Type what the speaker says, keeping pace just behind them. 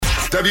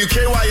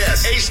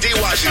WKYS, HD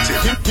Washington.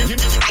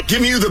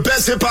 Giving you the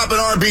best hip-hop and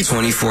R&B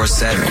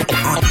 24/7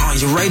 on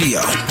your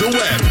radio. The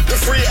web, the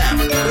free app,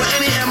 or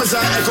any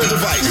Amazon Echo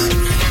device.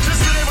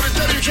 Just enable the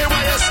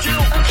WKYS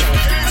skill and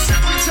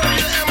simply tell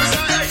your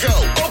Amazon Echo.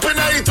 Open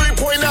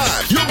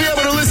 93.9. You'll be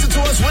able to listen to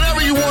us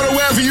whenever you want or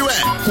wherever you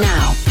at.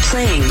 Now,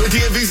 playing The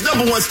DMV's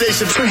 #1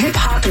 station for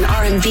hip-hop and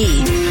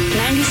R&B,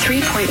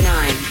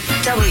 93.9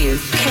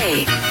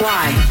 WKYS.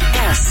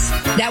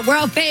 That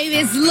world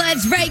famous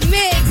lunch break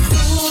mix.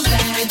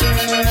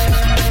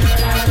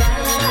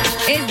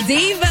 It's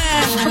Diva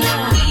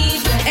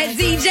and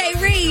DJ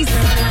Reese,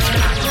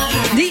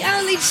 the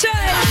only choice.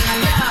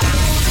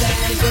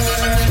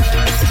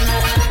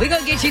 We're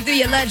gonna get you through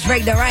your lunch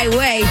break the right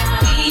way.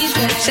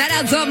 Shout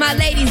out to all my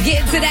ladies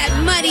getting to that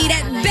money,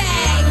 that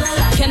bag.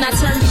 Can I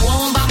turn you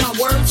on by my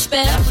word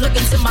spell? Look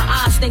into my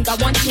eyes, think I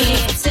want you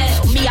to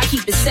tell me I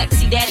keep it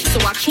sexy, daddy, so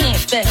I can't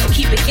fail.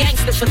 Keep it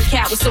gangster for the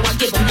cowards, so I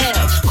give them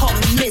hell. Call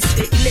me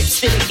misfit, lips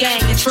fit a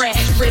gang of trash.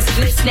 Wrist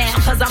blitz now,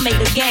 cause I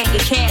made a gang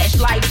of cash.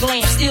 Like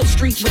glam, still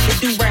street with the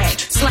do-rag.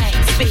 Slang,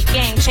 spit,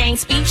 gang, chain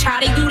speech, how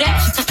they do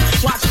that?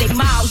 Watch they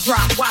mouths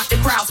drop, watch the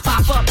crowds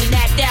pop up and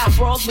act out.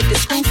 Brawls with the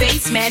screw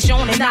face, smash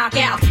on and knock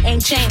out.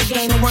 Ain't chain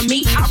game to run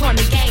me, I run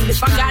the game.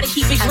 If I gotta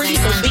keep it green,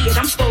 so be it.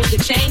 I'm supposed to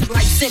change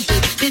like simple.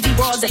 Busy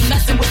bras ain't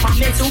messing with my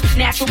mental.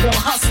 Natural born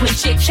hustling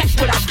chick, check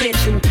what I've been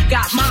through.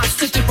 Got mine,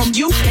 took it from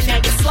you, and now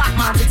you slot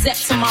mine.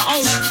 Except to my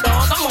own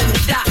dog, I'm on the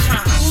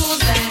 .com. Who's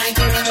that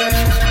girl?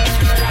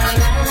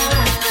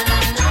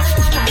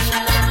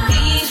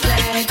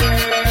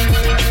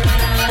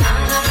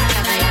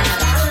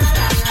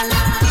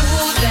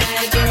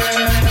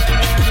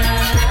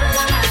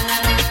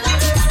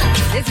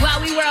 It's why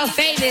we world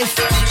famous.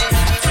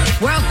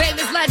 World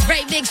famous lunch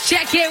break mix.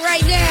 Check it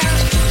right now.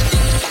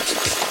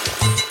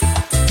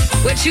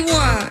 What you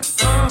want?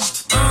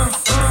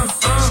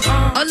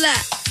 Hola.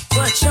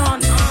 What y'all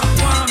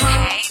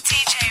Hey,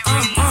 DJ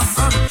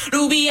Reese.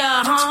 Rubia,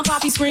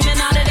 Poppy screaming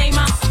out of they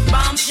mouth.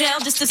 Bombshell,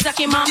 just a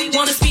second, mommy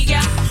wanna speak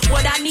out.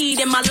 What I need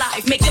in my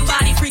life, make the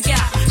body freak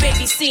out.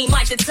 Baby seem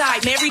like the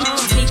type, Mary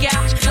sneak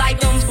out.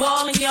 Like I'm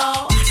balling,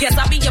 y'all. Guess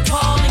I be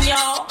appalling,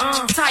 y'all.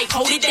 Type,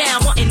 hold it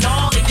down, wanting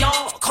all of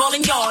y'all.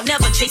 Calling y'all,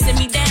 never chasing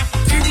me down.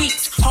 3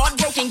 weeks,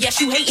 heartbroken, yes,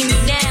 you hating me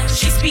now.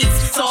 She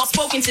speaks, soft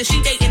spoken till she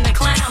dating the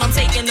clown. I'm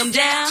taking them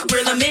down,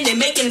 reel them in and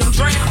making them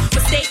drown.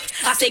 Mistake,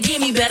 I say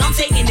give me, but I'm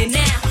taking it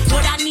now.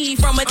 What I need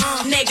from a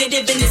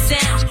negative in the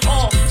sound.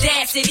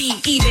 Audacity,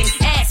 even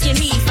asking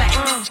me for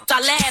I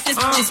laugh, this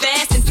is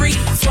fast and free.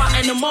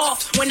 Swatting them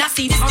off when I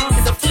see this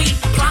is a flea.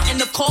 Plotting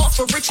the cause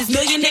for riches,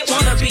 millionaire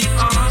wanna be.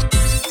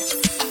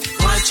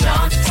 What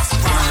y'all want?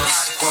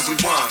 What we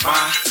want,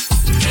 why?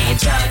 Can't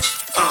touch.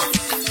 All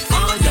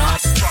y'all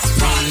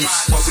needs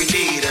what we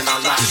need in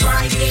our lives.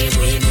 Right here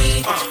with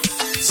me.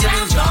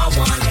 Sounds y'all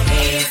wanna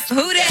hear.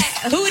 Who that?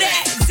 Who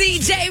that?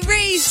 DJ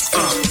Reese.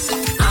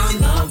 I'm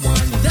the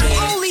one. The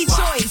only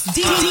choice.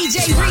 DJ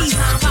Reese.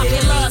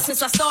 Popular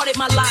since I started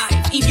my life.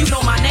 If you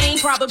know my name,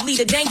 probably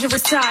the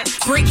dangerous type.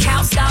 Brick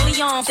house,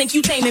 stallion, think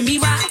you taming me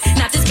right?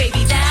 Not this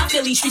baby down,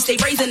 Philly streets, they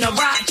raising the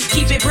rock.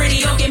 Keep it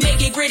pretty, okay,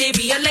 make it gritty,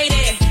 be a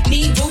lady.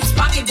 Need boots,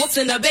 pocket books,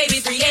 and a baby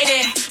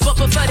 380. But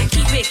prefer to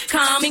keep it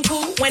calm and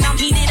cool. When I'm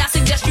heated, I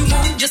suggest you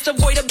move. Just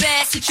avoid a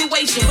bad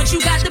situation. What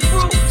you got to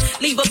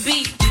prove? Leave a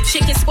beat.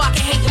 Chicken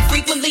squawking, hating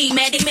frequently.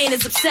 Mad they man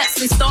is obsessed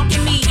and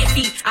stalking me. If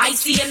he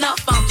icy enough,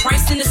 I'm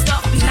pricing the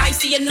stuff. Be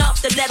nicey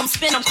enough to let him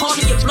spin. I'm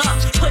calling your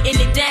bluff. Putting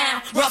it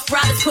down. Rough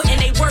riders putting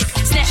they work.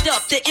 Snatched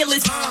up the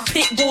illest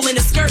pit bull in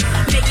the skirt.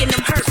 Making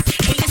them hurt.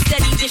 Hating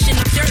steady dishing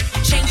the dirt.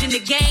 Changing the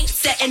game.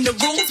 Setting the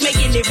rules.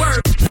 Making it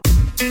work.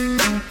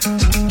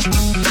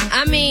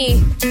 I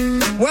mean,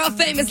 world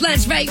famous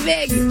lunch break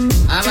mix.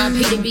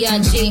 R.I.P. to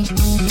B.I.G.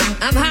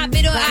 I'm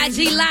hopping on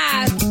IG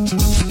Live.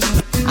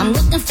 I'm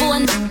looking for a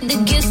to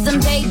get some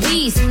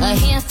babies. A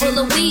handful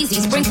of Wheezy,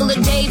 sprinkle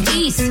of Dave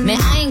East. Man,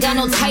 I ain't got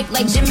no type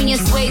like Jimmy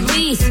and Sway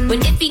Lee's.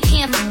 But if he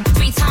can't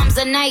 3 times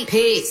a night,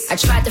 peace. I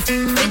tried to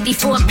 50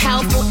 for a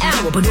powerful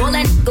hour, but all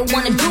that nigga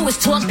wanna do is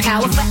talk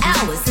power for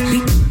hours.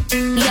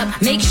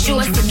 Yup, make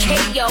sure it's a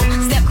KO.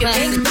 Step your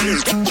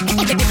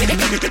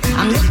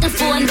I'm looking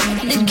for a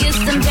to get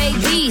some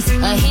babies.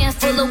 A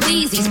handful of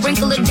Wheezy,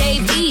 sprinkle of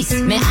Dave East.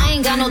 Man, I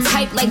ain't got no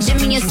type like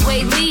Jimmy and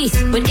Sway Lee's.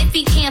 But if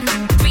he can't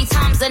 3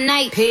 times a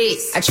night,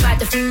 peace. I tried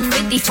to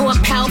 50 for a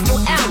powerful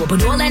hour,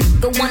 but all that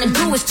nigga wanna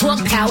do is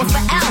talk power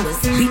for hours.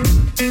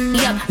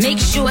 Yup, make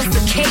sure it's a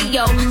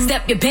KO.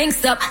 Step your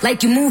banks up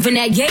like you moving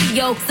that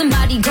yayo.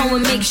 Somebody go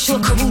and make sure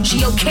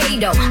Karuchi okay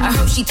though. I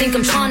heard she think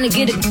I'm trying to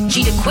get a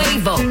G to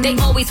Quavo. They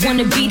always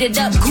wanna beat it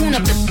up, goon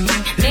up the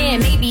man,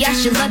 maybe I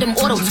should let them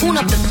auto-tune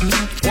up the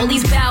all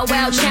these bow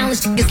wow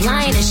challenge is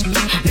lying and shit.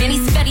 Man,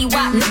 he's Fetty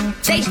Wap,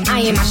 they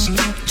eyeing my shit.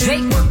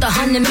 Drake worth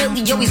 $100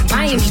 million, always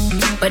buying me.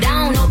 But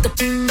I don't know the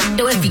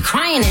though if he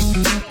crying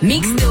and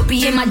Meek still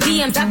be in my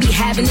DMs, I be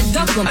having to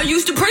duck him. I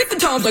used to pray for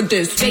times like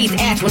this. Face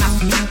ass when I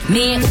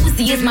man,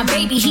 Uzi is my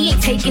baby, he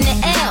ain't taking the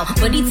L.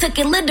 But he took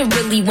it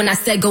literally when I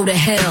said go to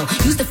hell.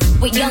 Used to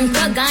with Young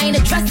Thug, I ain't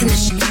addressing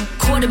this shit.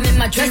 Caught him in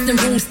my dressing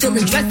room, still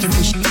in dresses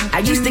and shit. I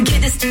used to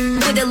get this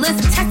with a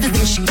list of testers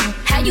and shit.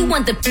 How you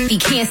want the he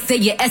can't say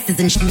your S's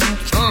and shit?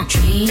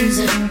 Dreams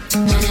of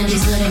one of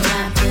these little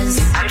rappers.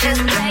 I'm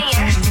just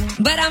playing.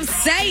 But I'm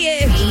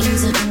saying.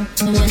 Dreams of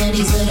one of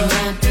these little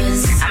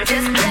rappers. I'm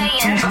just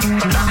playing.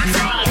 I'm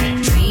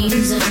saying.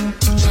 Dreams of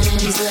one of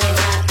these little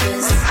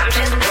rappers. I'm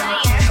just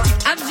playing.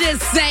 I'm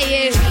just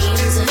saying.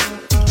 Dreams of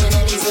one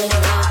of these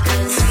little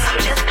rappers. I'm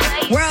just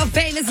playing. World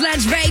famous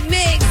lunch break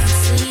mix.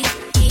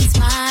 He's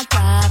my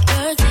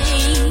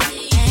property,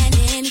 and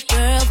any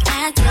girl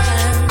that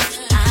does,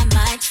 I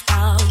might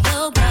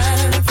follow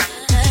love,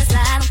 'cause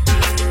I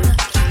don't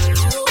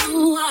know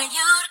who are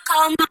you to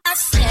call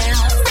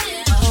myself.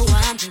 Oh,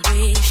 I'm to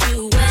wish you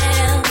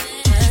well,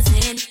 'cause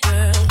any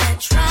girl that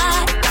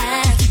tries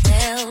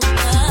they'll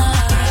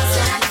love.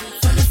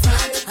 From the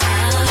front to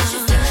back, what you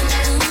feeling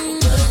that?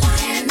 Put one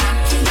hand up,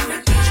 can you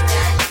repeat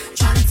that?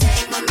 Tryna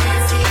take my man,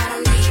 see I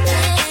don't need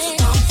that.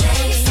 Don't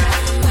play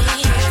yourself when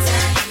you hear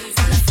that.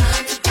 From the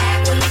front to back,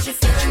 what you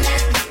feeling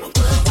that?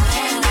 Put one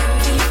hand up,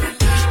 can you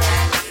repeat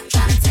that?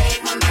 Tryna take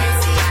my man,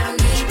 see I don't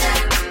need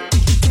that.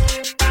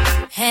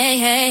 Hey,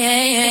 hey,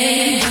 hey,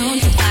 hey, don't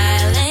you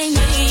violate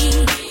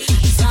me,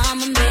 'cause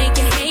I'ma make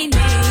you hate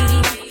me.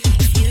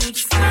 If you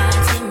decide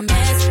to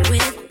mess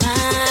with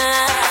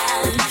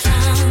mine,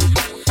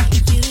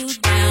 you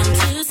down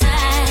to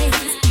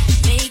size,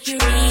 make you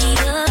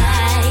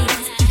realize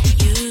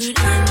you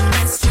done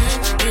messed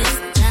up this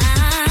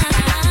time.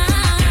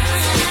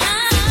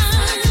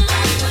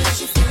 What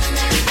you feeling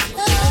that?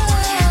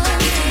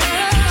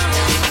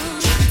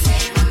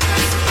 Take my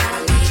mess, I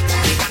don't need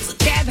that.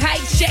 Cap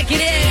Heights, check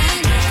it in.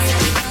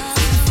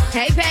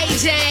 Hey,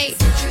 Paige.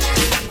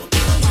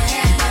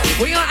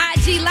 We on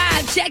IG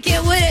Live. Check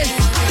in with us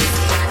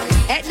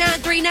at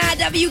 939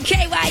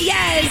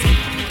 WKYS.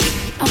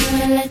 I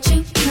wanna let you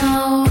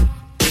know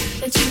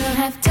that you don't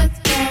have to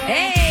go.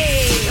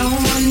 Hey.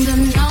 Don't wonder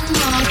no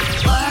more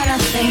what I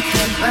think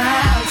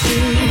about you.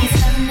 If it's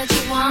something that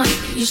you want,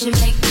 you should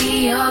make me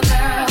your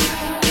girl,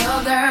 your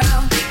girl.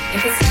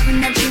 If it's something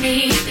that you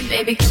need, then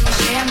baby, come and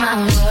share my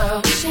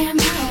world, share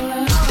my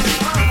world.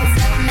 If it's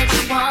something that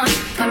you want,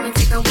 come and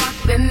take a walk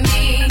with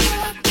me,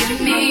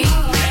 with me. If it's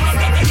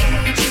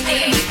something that you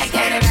need, I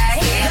got it right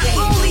here, baby.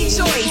 Holy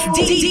choice.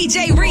 DJ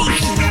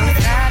Reese.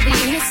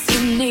 Obvious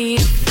you need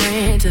a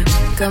friend to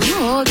come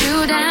hold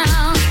you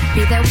down.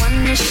 Be that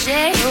one to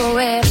share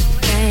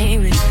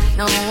everything when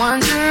no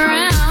one's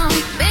around.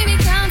 Baby,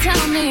 come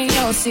tell me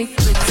your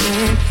secrets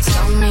and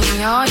tell me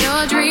all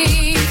your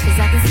dreams. 'Cause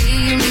I can see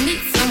you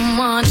need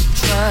someone to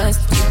trust.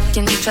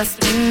 You can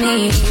trust in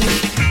me.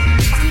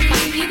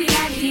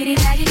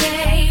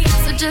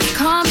 So just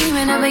call me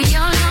whenever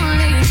you're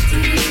lonely.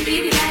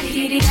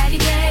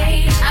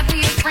 I'll be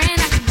your friend,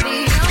 I can be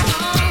your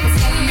home.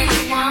 Something that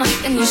you want,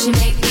 then you should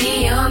make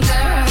me your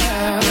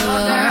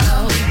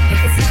girl. If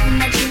it's something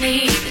that you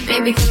need, then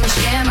baby, come and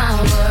share my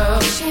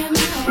world. Share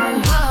my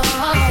world.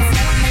 If it's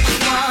something that you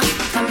want,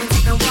 come and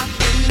take a walk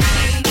with me.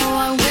 Go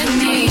on with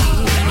me.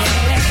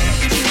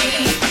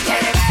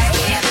 Get it right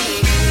here, baby.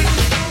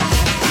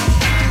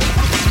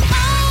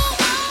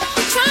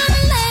 I'm trying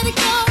to let it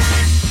go.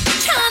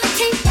 Trying to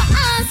keep my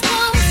eyes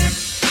closed.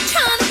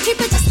 Trying to keep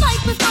it just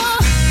like before.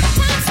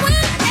 Times when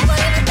I never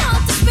even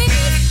thought to speak.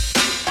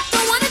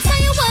 Don't wanna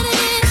tell you what it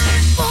is.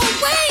 For a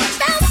way it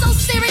felt so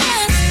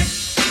serious.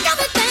 Got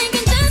me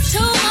thinking just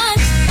too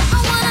much. I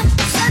wanna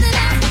shut it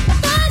out.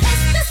 But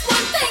it's this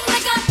one thing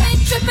that got me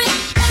tripping.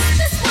 It's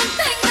this one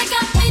thing that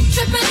got me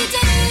tripping. You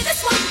did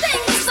this one thing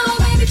that so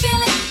made me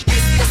feel it.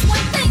 It's this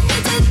one thing you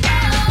did.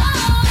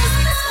 It's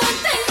this one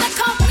thing that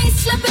caught me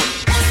slipping.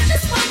 It's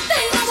this one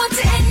thing I want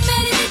to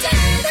admit it. You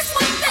did this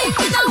one thing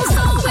you know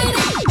so with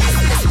it. It's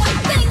this one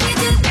thing you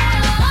did.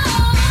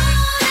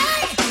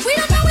 Hey, we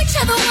don't know each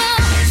other well,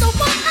 so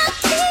why I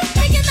keep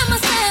thinking of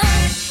myself.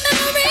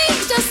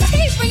 Memories just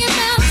keep ringing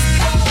bells.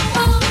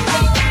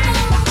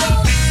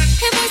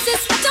 Hear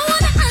voices I don't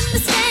wanna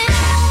understand.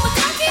 My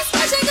car keeps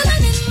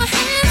jiggling in my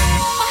hand.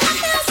 My high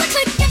heels are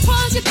clicking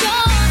towards your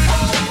door.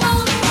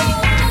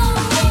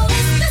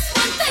 It's this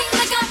one thing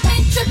that got me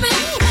tripping.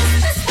 It's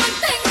this one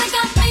thing that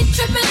got me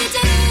tripping. You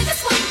did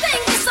this one thing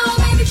that so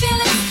made me feel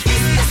it.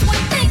 It's this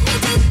one thing you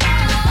did.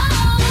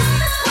 It's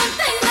this one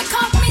thing that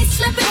caught me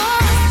slipping.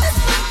 It's this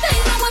one thing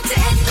I want to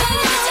admit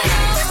it. You did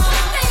this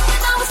one thing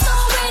and I was so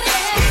with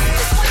it. It's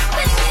this one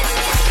thing you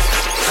did.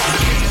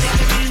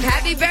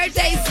 Happy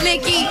birthday,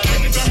 Slicky.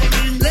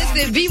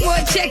 Listen, be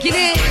more checking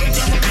in.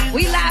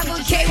 We live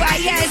on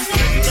KYS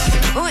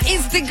on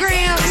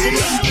Instagram.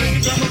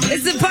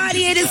 It's a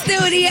party in the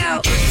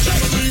studio.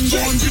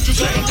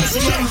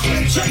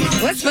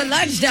 What's for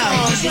lunch, though?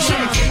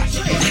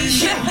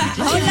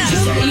 Hold up.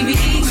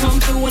 EVE come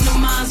through in the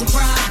minds of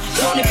pride.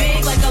 Want it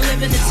big like I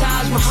live in the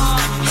Taj Mahal.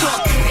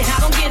 Talk to it, I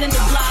don't get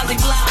into blah, blah,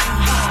 blah.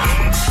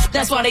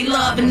 That's why they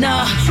loving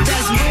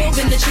that's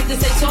moving the chick that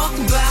they talk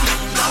about.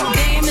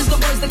 Damn is the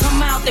words that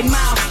come out their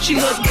mouth. She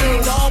look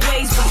good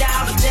always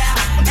without a doubt.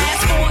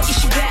 Ask for it,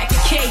 she back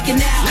and cake and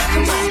now.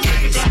 Come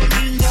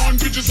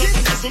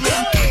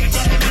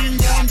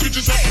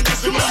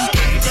on.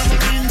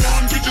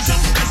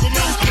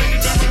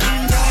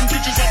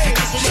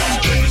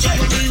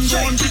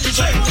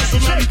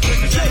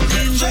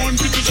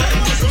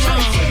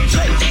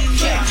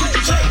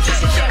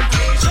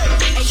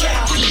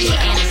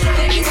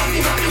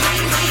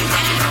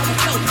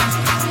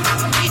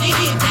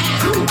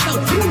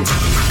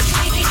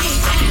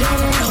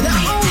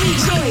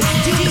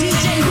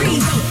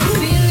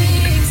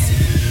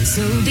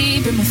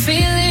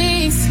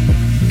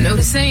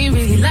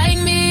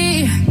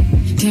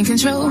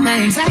 control my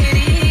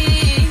anxiety.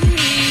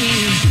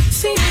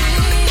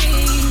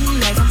 Feeling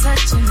like I'm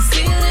touching the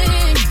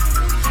ceiling.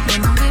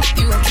 When I'm with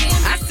you, I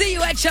can't. I see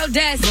you at your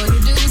desk. Boy,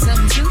 you do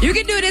something too. You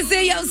can do this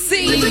in your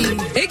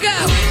seat. Here go.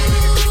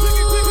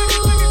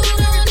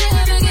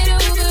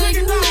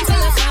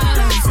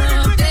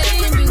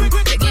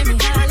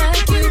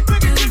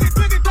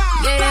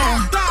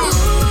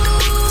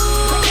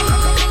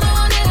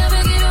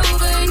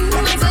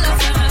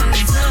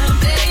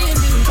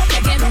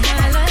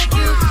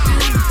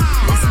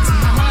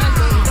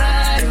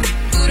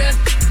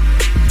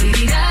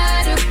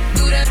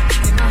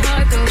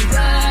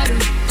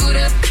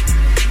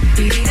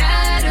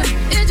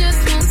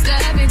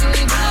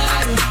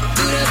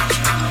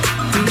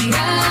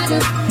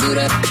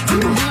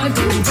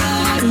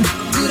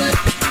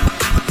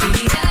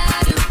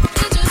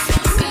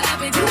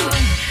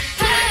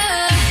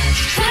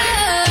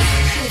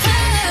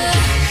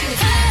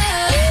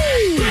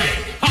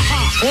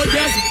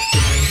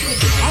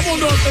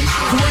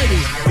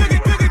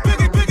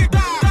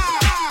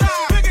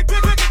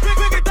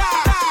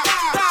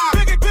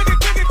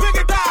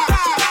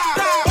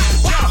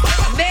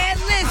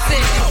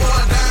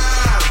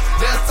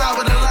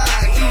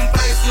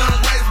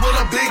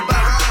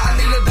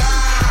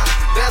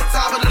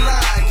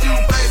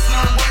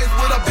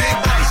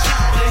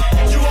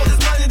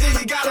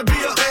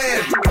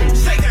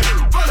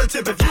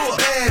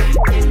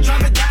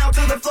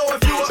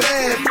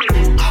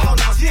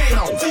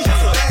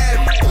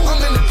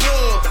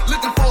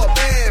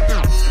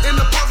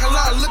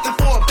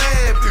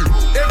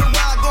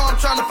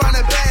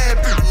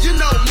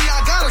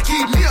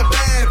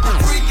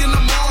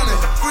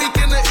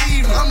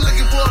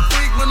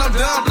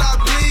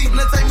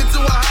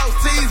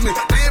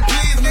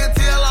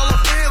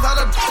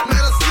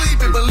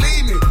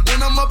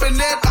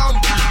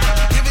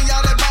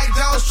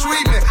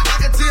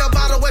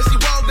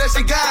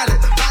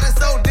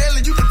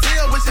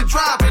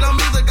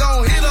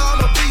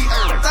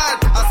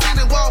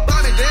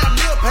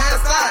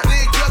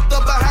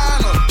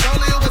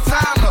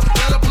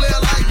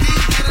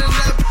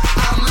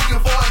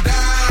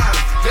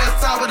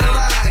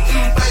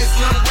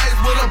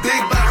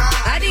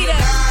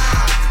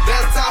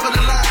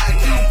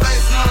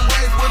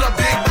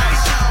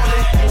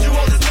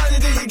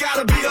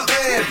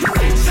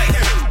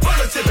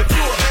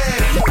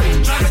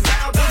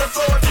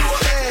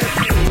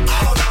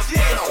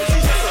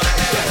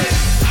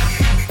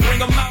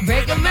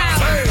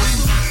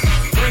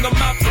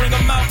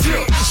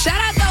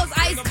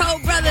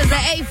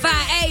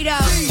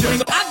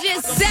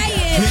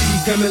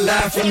 Coming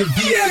live from the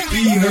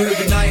VIP, heard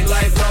the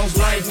nightlife, lost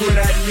life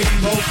without me.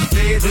 Most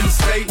feds in the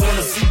state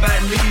wanna see by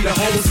me. The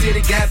whole city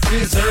got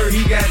pissed, heard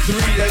he got 3.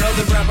 That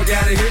other rapper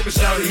got a hit, but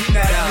shouted he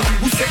not out.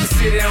 Who set the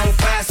city on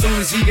fire soon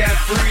as he got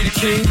free? The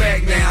king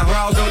back now.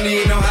 Raws don't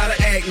even know how to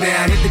act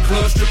now. Hit the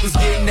club, strippers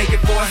getting naked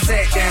before I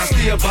sat down.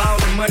 Still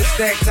ballin', money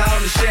stacked tall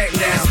in the shack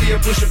now. Still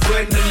push a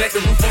button to let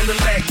the roof on the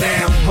lack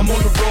down. I'm on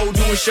the road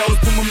doing shows,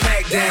 put my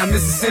Mac down.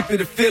 Mississippi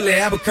to Philly,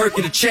 Albuquerque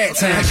to Chat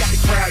Town. I got the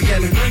crowd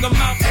yelling, bring 'em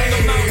out, bring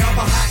 'em out. I'm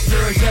a hot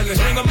girl yelling,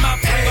 bring 'em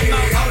out, bring 'em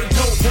out. All the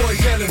dope boys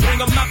yelling,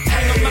 bring 'em out,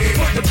 bring 'em out.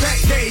 Put the back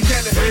day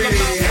yelling, bring 'em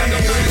out, bring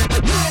 'em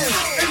out.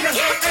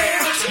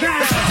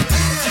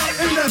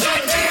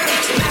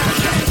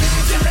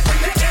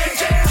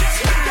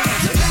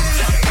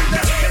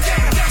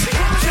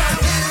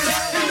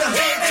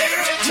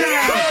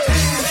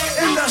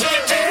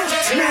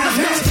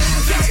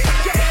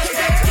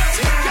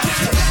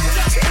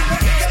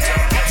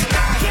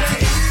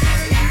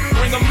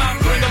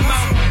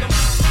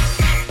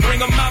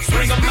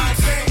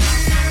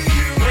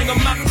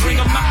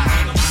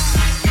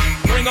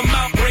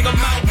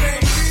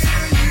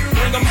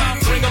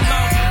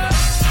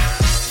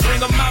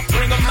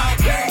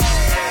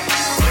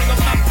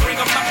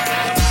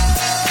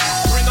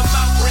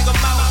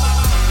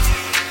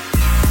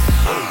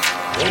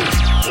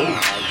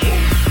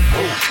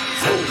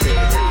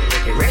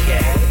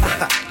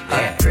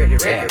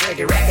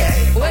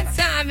 What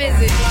time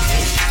is it?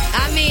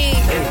 I mean,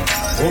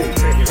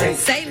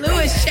 St.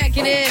 Louis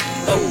checking in.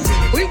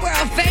 We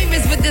world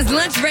famous with this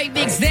lunch break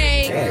mix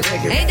thing.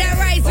 Ain't that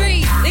right,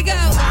 3? They go.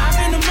 5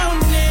 in the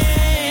morning,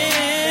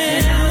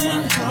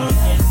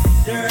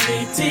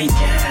 dirty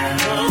teacher.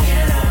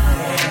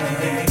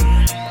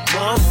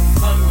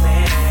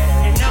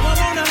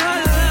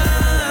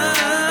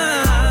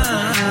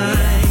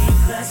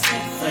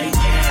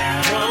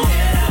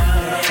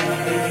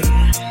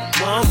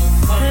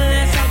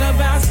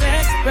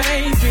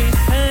 Baby,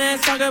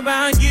 let's talk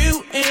about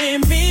you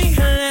and me.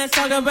 Let's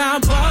talk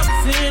about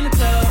bubbles in the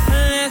tub.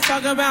 Let's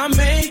talk about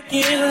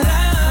making love.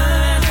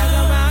 Let's talk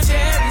about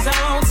cherries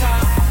on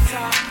top.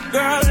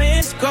 Girl,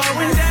 it's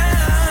going down.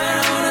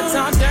 I wanna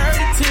talk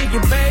dirty to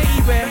you,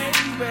 baby.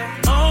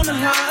 On the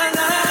hotline.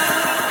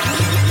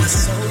 There's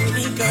so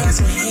many girls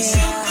in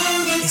here.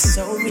 There's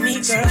so many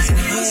girls in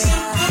here.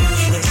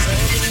 There's so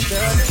many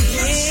girls in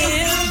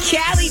here.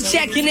 Callie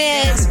checking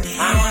in.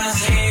 I wanna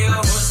hear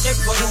what's push it,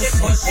 push it,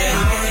 push it.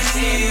 I wanna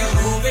see you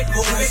move it,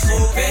 move it,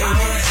 move it. I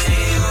wanna see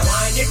you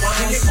wind it,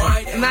 wind it,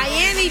 wind it.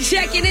 Miami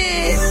checking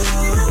in.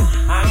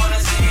 I wanna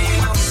see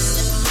you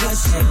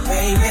push it,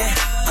 baby.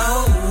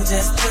 Oh,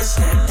 just push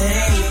that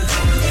thing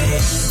for me.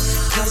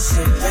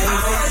 Push it, baby. I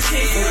wanna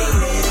see you.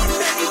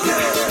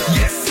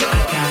 Yes, sir. I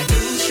got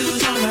new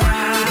shoes on the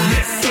ride.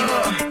 Yes, sir.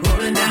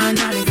 Rolling down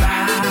 95.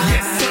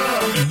 Yes, sir.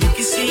 And you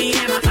can see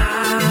in my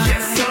eyes.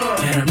 Yes, sir.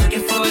 And I'm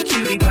looking for a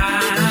cutie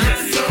pie.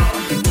 Yes, sir.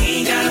 And we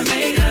ain't gotta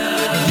make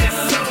love. Yes,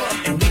 sir.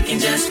 And we can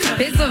just come.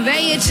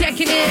 Pennsylvania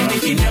checking in.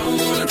 If you don't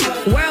wanna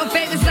fuck, World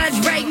famous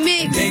lunch break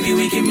mix. baby,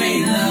 we can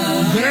make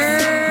love.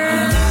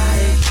 Girl.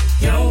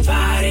 Your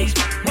body,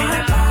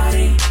 my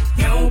body,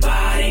 your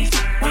body,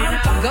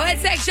 my body. Go ahead,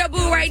 text your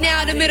boo right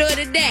now in the middle of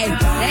the day.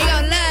 They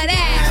gonna love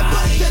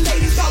that. The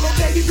ladies call on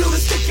baby blue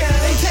and sticker.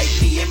 They take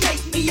me and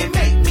make me and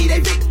make me they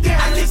victim.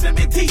 I listen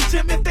and teach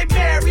them if they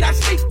married, I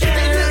speak them.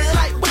 They look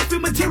like wifey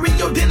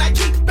material, then I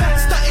keep them.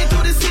 Stunting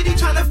through the city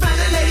trying to find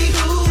a lady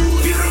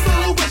who's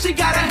beautiful, but she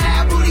gotta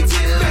have booty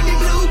too. Baby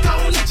blue,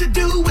 don't let you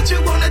do what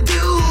you wanna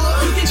do.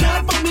 You can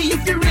jump on me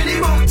if you really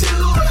want to.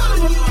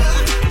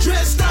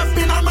 Dressed up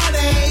in our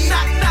money,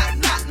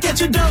 knock, get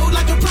your dough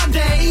like a prom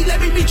day. Let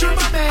me meet your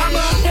mommy. I'm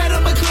ahead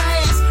of my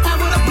class,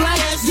 I'm on a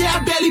blast. Yeah, I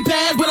barely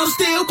pass, but I'm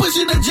still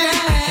pushing the jazz.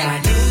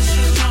 Got new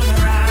shoes on the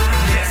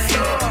ride. Yes,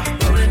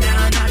 sir. Rolling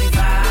down 95.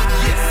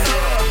 Yes,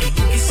 sir. And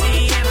you can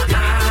see in my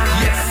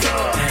eyes. Yes,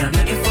 sir. And I'm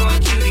looking for a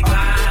cutie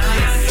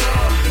pie. Yes, sir.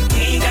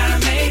 We ain't gotta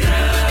make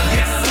love.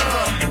 Yes, sir.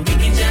 And we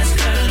can just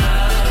cuddle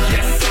up.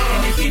 Yes, sir.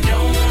 And if you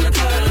don't wanna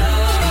cuddle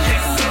up,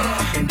 Yes, sir.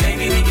 then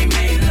baby we can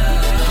make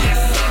love. Yes,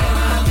 sir.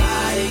 My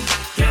body,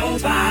 your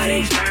body,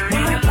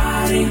 my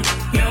body,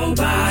 your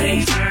body,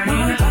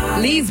 my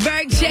body.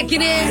 Leesburg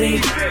checking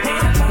in.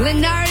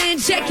 Lenardin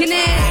checking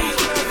in.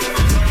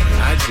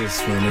 I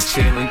just wanna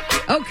chillin'.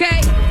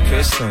 Okay.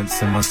 Fish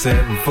stunts in my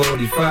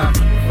 745.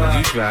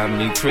 You drive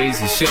me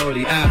crazy,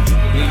 shorty. I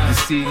need to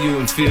see you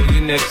and feel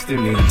you next to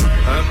me.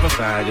 I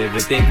provide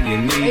everything you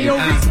need. I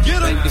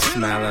like your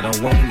smile, I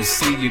don't want to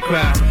see you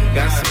cry.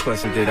 Got some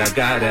questions that I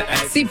gotta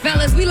ask. See,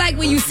 fellas, we like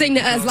when you sing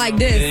to us like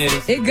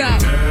this. It go.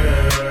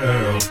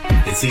 Girl,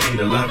 it's easy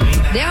to love me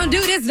now. They don't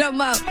do this no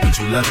more. Would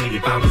you love me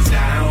if I was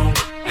down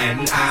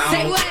and out?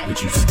 Say what?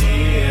 Would you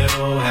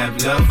still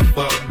have love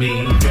for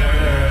me,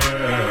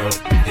 girl?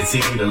 It's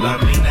easy to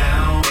love me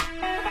now.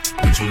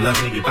 Would you love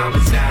me if I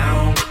was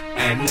down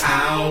and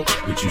out?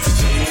 Would you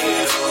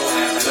still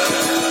have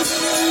love?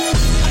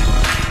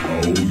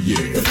 Oh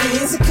yeah. The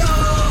fancy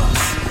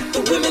cars, the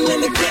women in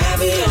the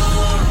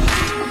caviar.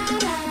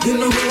 You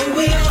know who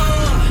we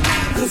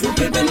are, 'cause we're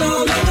pimping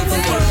all over the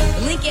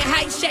world. Lincoln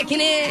Heights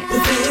checking in. The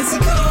fancy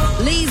cars,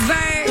 the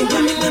Leesburg.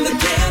 women in the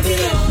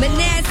caviar.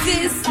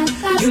 Manassas.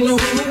 You know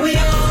who we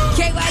are,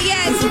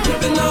 KYS. we're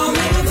pimping all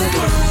over the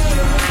world.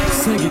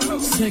 Sing it,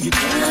 sing it.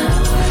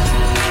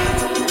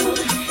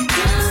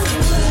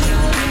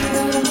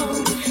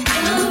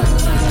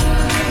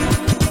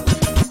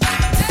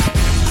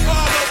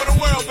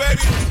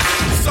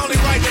 It's only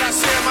right that I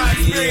share my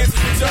experiences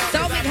with y'all.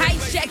 Stoneman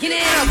Heights checking in.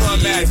 Never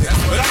imagine.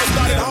 But I'm gonna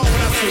start at home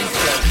when I'm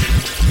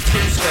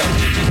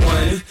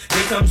One,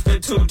 here comes the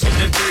 2 to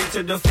the 3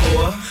 to the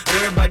 4.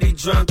 Everybody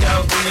drunk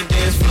out on the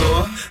dance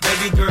floor.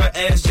 Baby girl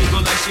ass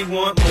jiggle like she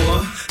want more.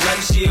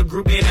 Like she a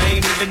groupie and I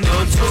ain't even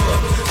on tour.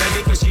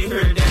 Maybe cause she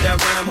heard that I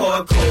rhyme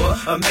hardcore.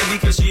 Or maybe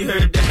cause she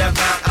heard that I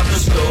buy out the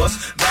stores.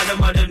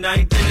 Bottom of the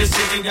ninth in the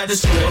city got the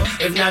score.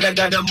 If not, I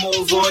gotta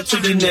move on to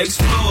the next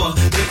floor.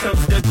 Here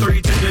comes the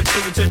 3 to the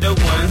 2 to the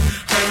 1.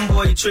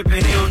 Homeboy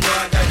tripping, he don't know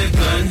I got the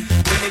gun.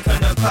 When it come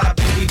to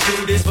poppin', we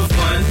do this for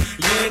fun.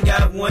 You ain't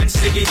got one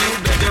cigarette, you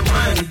better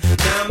run.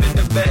 Now I'm in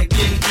the back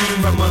getting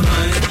from a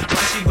hun.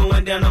 While she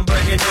going down, I'm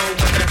bragging on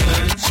what I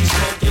done. She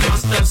smoking my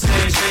stuff,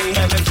 saying she ain't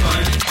having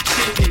fun.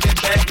 She get it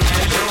back, now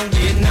you don't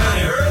get none.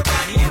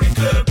 Everybody in the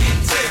club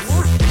getting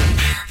tipsy.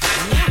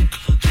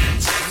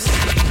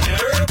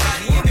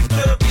 Everybody in the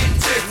club getting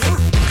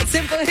tipsy.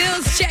 Temple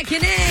Hills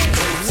checking in.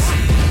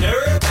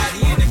 Everybody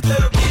in the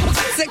club getting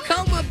tipsy.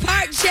 Tacoma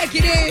Park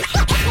checking in.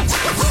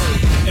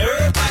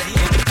 Everybody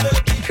in the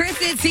club getting Chris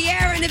and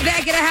Tierra in the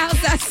back of the house.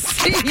 I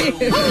see you.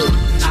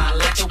 I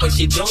like it when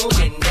she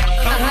doing that.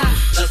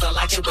 Cause I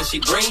like it when she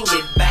bring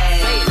it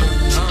back.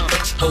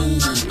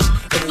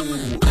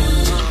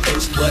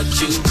 What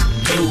you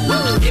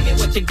do? Give me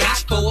what you got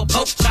for a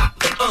poke chop.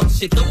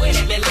 She threw it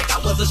at me like I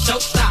was a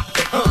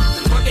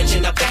showstopper. Working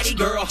in a fatty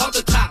girl, hold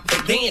the top.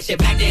 Then she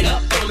backed it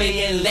up on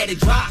me and let it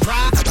drop.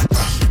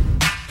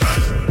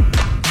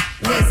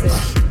 Listen,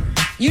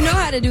 you know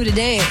how to do the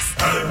dance.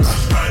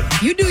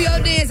 You do your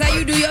dance how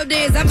you do your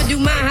dance. I'ma do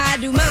mine how I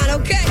do mine,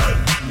 okay?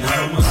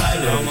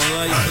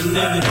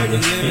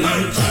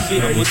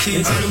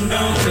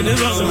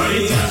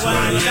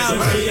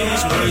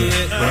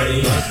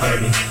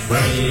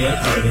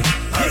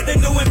 It's the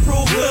new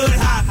improved hood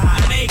hop. I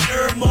make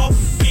her more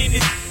in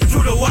it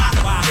through the wop.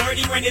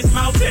 Dirty ran his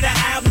mouth to the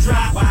album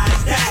drop.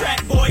 That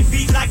track boy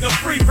beat like nigga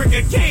free, bring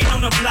a cane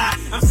on the block.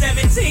 I'm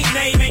 17,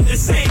 name ain't the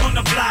same on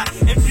the block.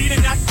 And Peter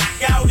knock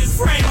out his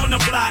frame on the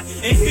block.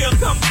 And he'll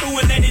come through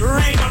and let it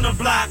rain on the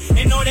block.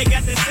 And all they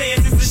got to say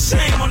is it's a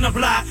shame on the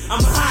block.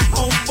 I'm hot,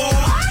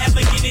 homeboy,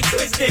 ever get it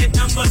twisted.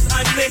 Numbers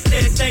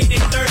unlisted, stayed in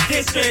 3rd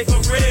district,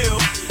 for real.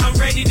 I'm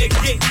ready to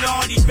get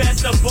naughty,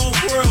 best of both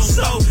worlds.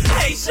 So,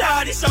 hey,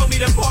 shawty, show me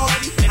the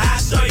party, and I'll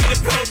show you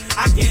the coat.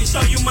 I can't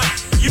show you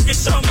much, you can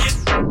show me it.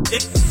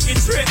 If you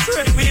trip,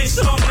 we can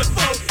show them the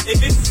folk.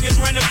 If it is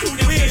running through,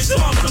 then we can show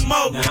them some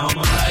more. Now I'm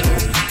a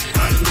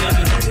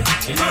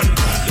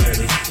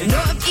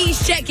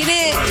Northeast checking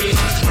in.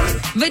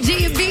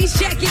 Virginia Beach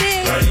checking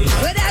in.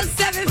 Without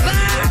 7-5.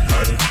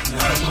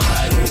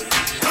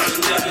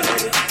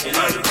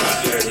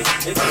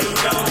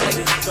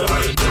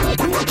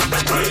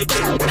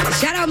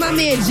 Shout out my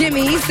man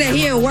Jimmy. He said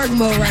he in work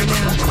mode right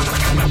now.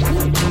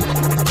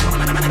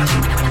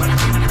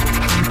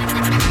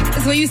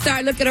 That's when you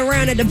start looking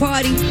around at the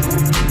party,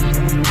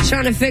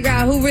 trying to figure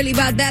out who really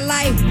about that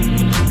life,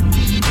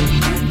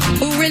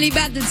 who really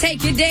about to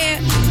take you there,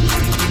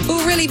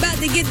 who really about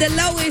to get the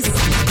lowest.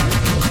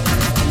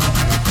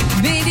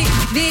 Bend it,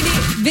 bend it,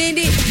 bend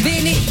it,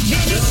 bend it,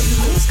 bend it.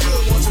 Looks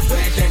good once you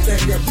back that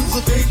thing up. You's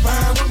a big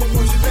fine woman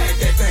once you back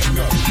that thing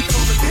up.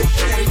 On the big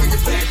daddy when you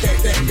back that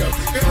thing up.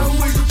 Girl,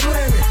 who is you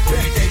playing?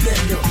 Back that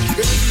thing up.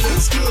 Girl, you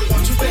looks good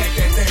once you back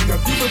that thing up.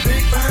 You's a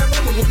big fine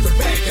woman once you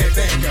back that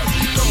thing up.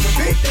 On the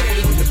big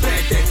daddy when you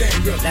back that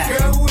thing up.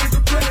 Girl, who is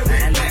you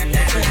playing? Back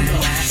that thing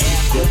up.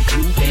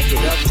 You back it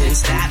up, then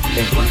stop.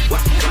 Then drop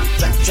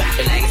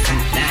it like it's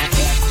hot. Now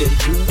after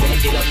you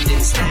back it up,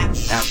 then stop.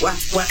 Now what,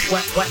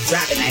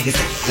 drop it like it's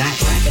hot. Drop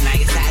it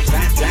like it's hot,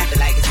 drop it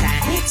like it's hot.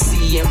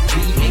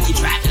 CMP make you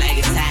drop it like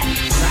it's hot.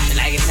 Drop it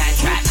like it's hot,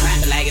 drop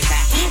it like it's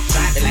hot.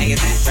 Drop it like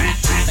it's hot,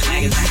 drop it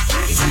like it's hot.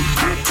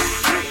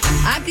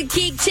 I could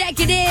keep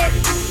checking it.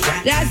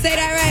 Did I say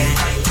that right?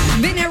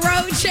 Bennett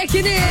Road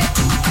checking it.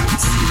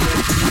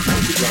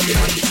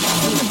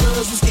 The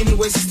girls with skinny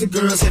waists, the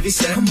girls heavy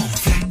set. Come on,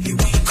 flap your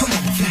wings. Come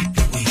on, flap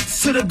your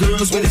wings. To the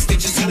girls with the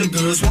stitches, to the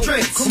girls with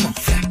dreads. Come on,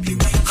 flap your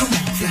wings. Come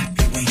on, flap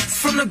your wings.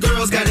 From the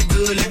girls got it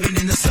good living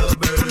in the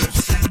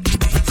suburbs. Flap your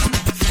wings. Come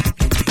on, flap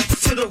your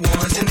wings. To the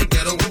ones in the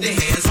ghetto with their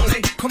hands on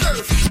it. Come on,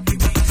 flap your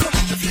wings. Come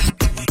on, flap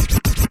your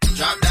wings.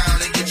 Drop down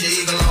and get your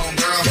eagle on,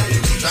 girl.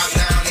 Drop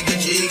down and get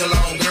your eagle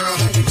on, girl.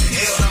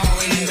 Hell no,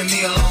 ain't leaving me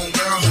alone,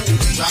 girl.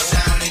 Drop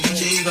down and get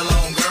your eagle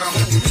on, girl.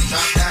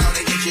 Drop down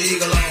and get your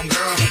eagle on,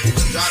 girl.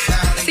 Drop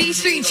down. C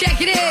Street, check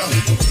it in.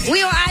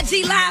 We on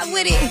IG Live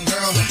with it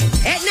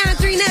at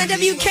 939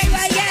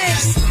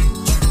 WKYS.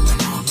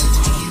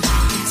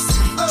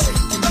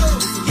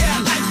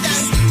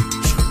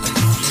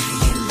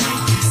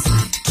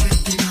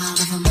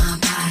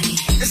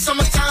 It's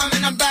summertime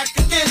and I'm back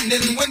again.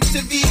 Then went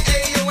to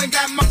VA, ain't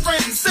got my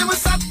friends. Say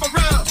what's up for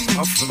real.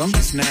 Up for them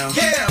just now.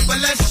 Yeah, but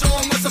let's show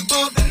them what's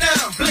above the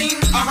now. Bling,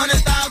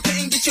 100,000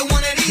 couldn't get you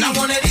one of these. Not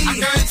one of these. I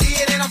guarantee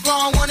it, and I'm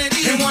flowing one of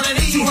these. And one of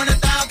these.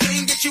 200,000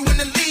 couldn't get you in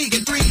the league.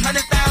 And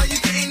 300,000 you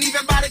couldn't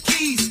even buy the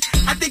keys.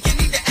 I think you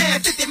need to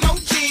add 50 more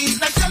G's.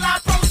 Now shall I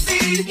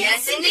proceed?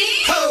 Yes,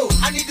 indeed. Oh,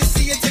 I need to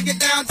see you take it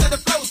down to the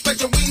floor.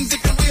 Spread your wings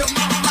if you will,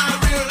 my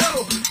real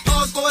low.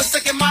 Pause for a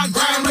second, my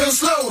grind real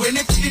slow. And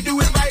if you do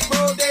it right,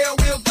 bro, there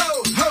will go.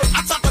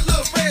 I talk a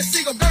little Fred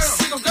single girl.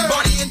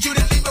 Barney and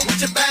Judy leaving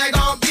with your bag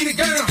on, beat it,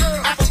 girl.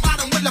 Apple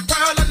bottom with a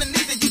pearl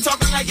underneath it. You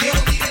talking like you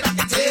don't need it. I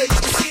can tell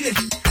you seen it.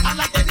 I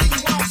like that nigga,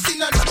 won't see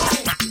nothing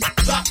wrong.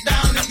 Drop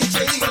down and get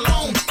your eagle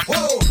on.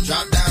 Whoa.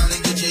 Drop down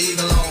and get your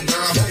eagle on,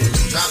 girl.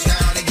 Drop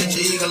down and get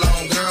your eagle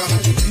on, girl.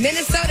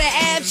 Minnesota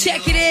Ave,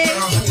 check it in.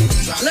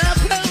 Love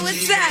Pro,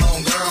 what's up?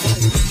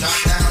 Drop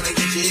down and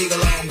get your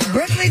eagle on, girl.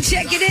 Brooklyn,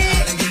 check it in.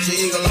 Get your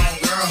eagle on,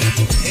 girl.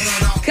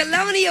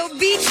 Colonial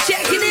Beach,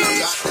 checking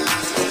in.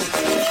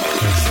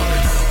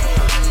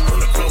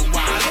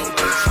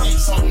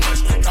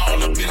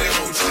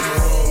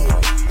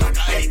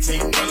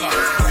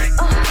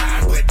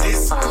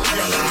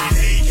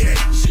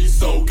 She's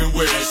soaking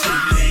wet, she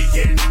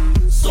leaking,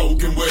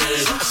 soaking wet.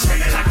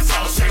 Shake it like a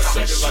salt, shake it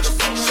like a salt,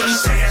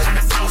 shake it like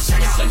a salt, shake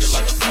it like a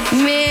salt.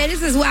 Man,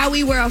 this is why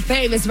we world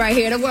famous right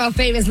here. The world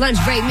famous lunch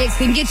break mix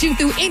can get you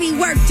through any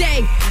work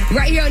day.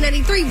 Right here on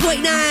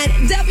 93.9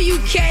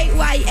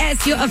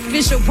 WKYS, your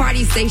official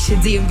party station,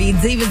 DMV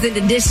Divas in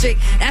the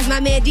district. That's my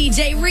man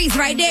DJ Reese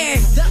right there.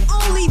 The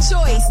only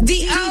choice.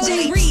 The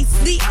only Reese.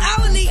 The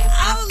only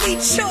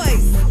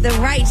choice. The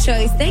right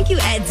choice. Thank you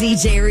at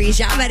DJ Reese.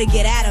 Y'all better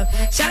get at him.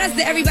 Shout out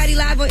to everybody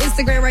live on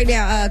Instagram right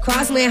now.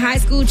 Crossland High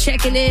School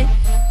checking in.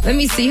 Let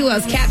me see who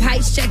else. Cap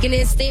Heights checking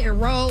in. Stanton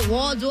Road.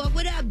 Waldorf.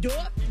 What up,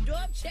 Dorp? The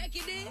Dorp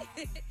checking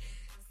in.